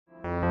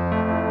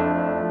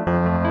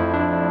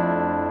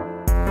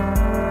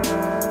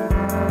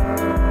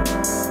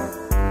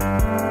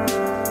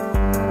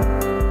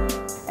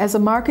As a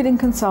marketing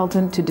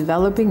consultant to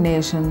developing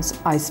nations,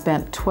 I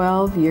spent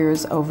 12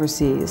 years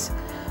overseas.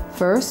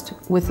 First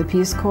with the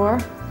Peace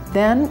Corps,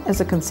 then as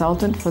a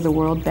consultant for the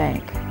World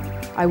Bank.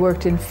 I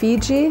worked in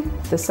Fiji,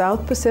 the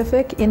South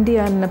Pacific,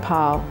 India, and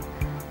Nepal.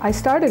 I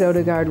started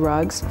Odegard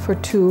rugs for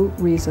two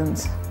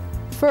reasons.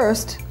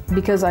 First,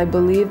 because I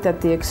believed that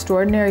the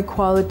extraordinary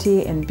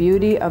quality and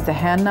beauty of the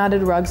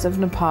hand-knotted rugs of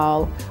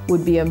Nepal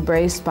would be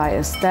embraced by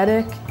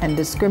aesthetic and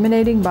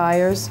discriminating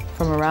buyers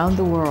from around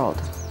the world.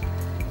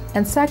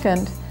 And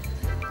second,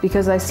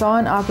 because I saw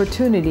an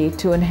opportunity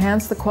to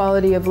enhance the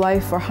quality of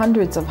life for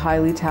hundreds of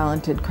highly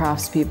talented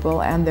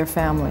craftspeople and their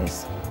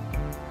families.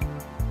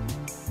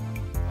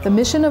 The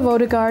mission of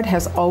Odegard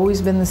has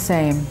always been the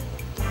same: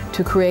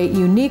 to create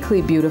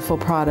uniquely beautiful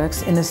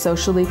products in a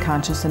socially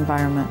conscious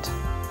environment.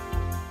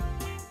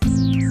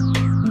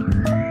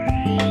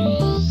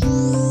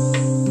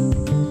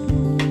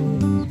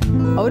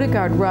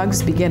 Odegard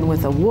rugs begin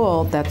with a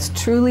wool that's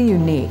truly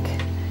unique.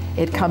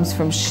 It comes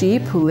from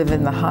sheep who live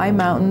in the high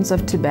mountains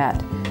of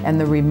Tibet, and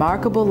the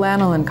remarkable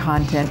lanolin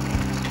content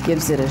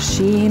gives it a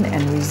sheen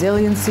and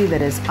resiliency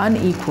that is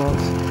unequaled.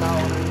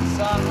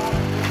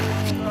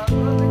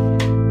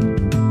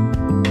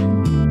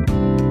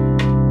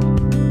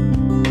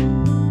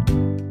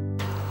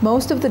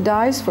 Most of the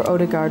dyes for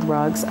Odegard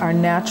rugs are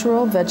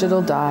natural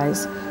vegetal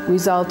dyes,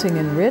 resulting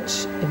in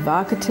rich,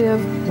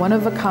 evocative,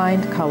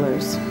 one-of-a-kind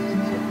colors.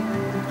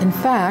 In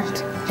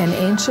fact, an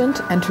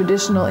ancient and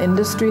traditional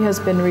industry has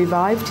been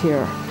revived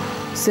here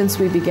since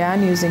we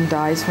began using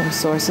dyes from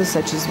sources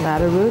such as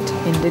madder root,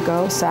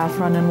 indigo,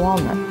 saffron, and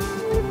walnut.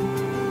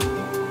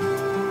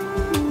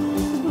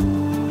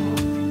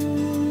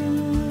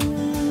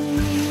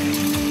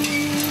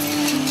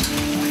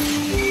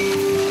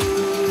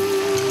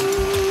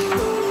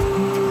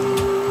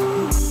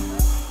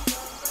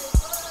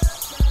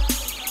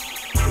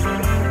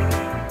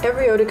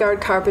 Every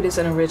Odegard carpet is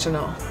an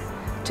original.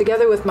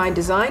 Together with my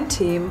design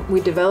team, we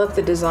developed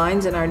the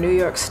designs in our New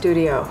York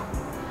studio.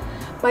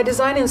 My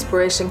design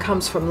inspiration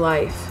comes from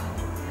life,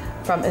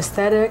 from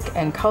aesthetic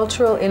and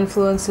cultural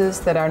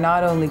influences that are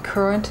not only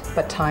current,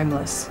 but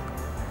timeless.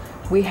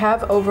 We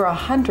have over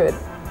 100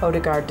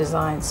 Odegard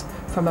designs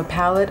from a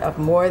palette of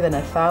more than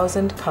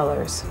 1,000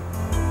 colors.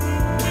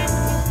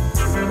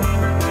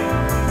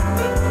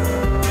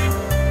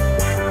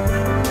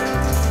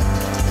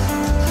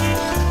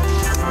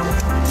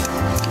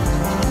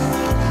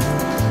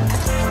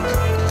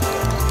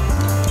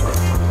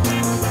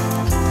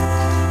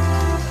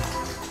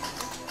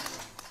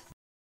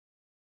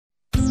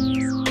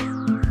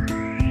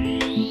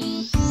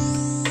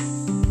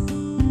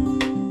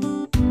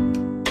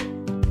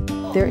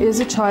 There is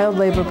a child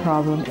labor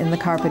problem in the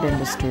carpet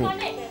industry.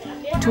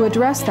 To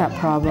address that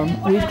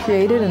problem, we've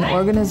created an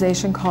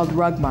organization called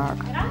Rugmark,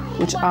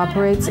 which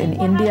operates in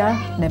India,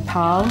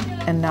 Nepal,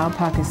 and now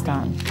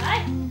Pakistan.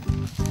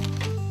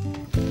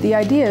 The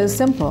idea is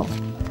simple.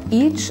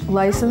 Each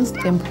licensed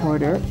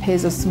importer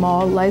pays a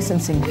small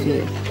licensing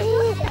fee.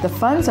 The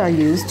funds are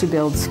used to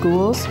build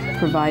schools,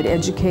 provide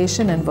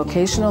education and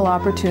vocational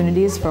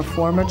opportunities for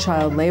former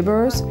child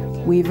laborers,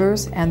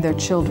 weavers, and their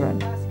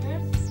children.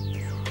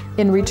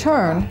 In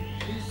return,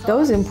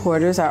 those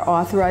importers are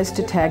authorized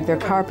to tag their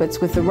carpets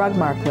with the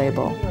Rugmark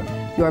label,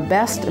 your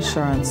best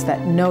assurance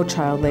that no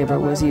child labor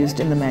was used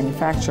in the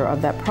manufacture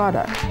of that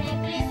product.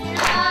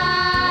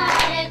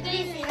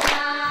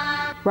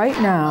 Right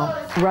now,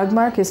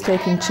 Rugmark is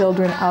taking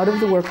children out of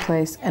the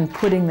workplace and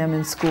putting them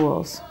in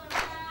schools.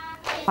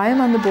 I am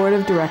on the board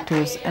of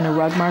directors and a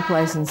Rugmark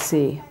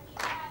licensee.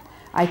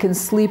 I can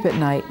sleep at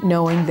night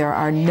knowing there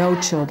are no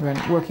children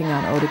working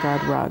on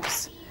Odegard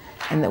rugs,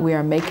 and that we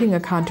are making a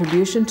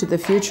contribution to the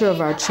future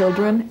of our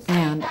children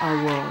and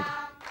our world.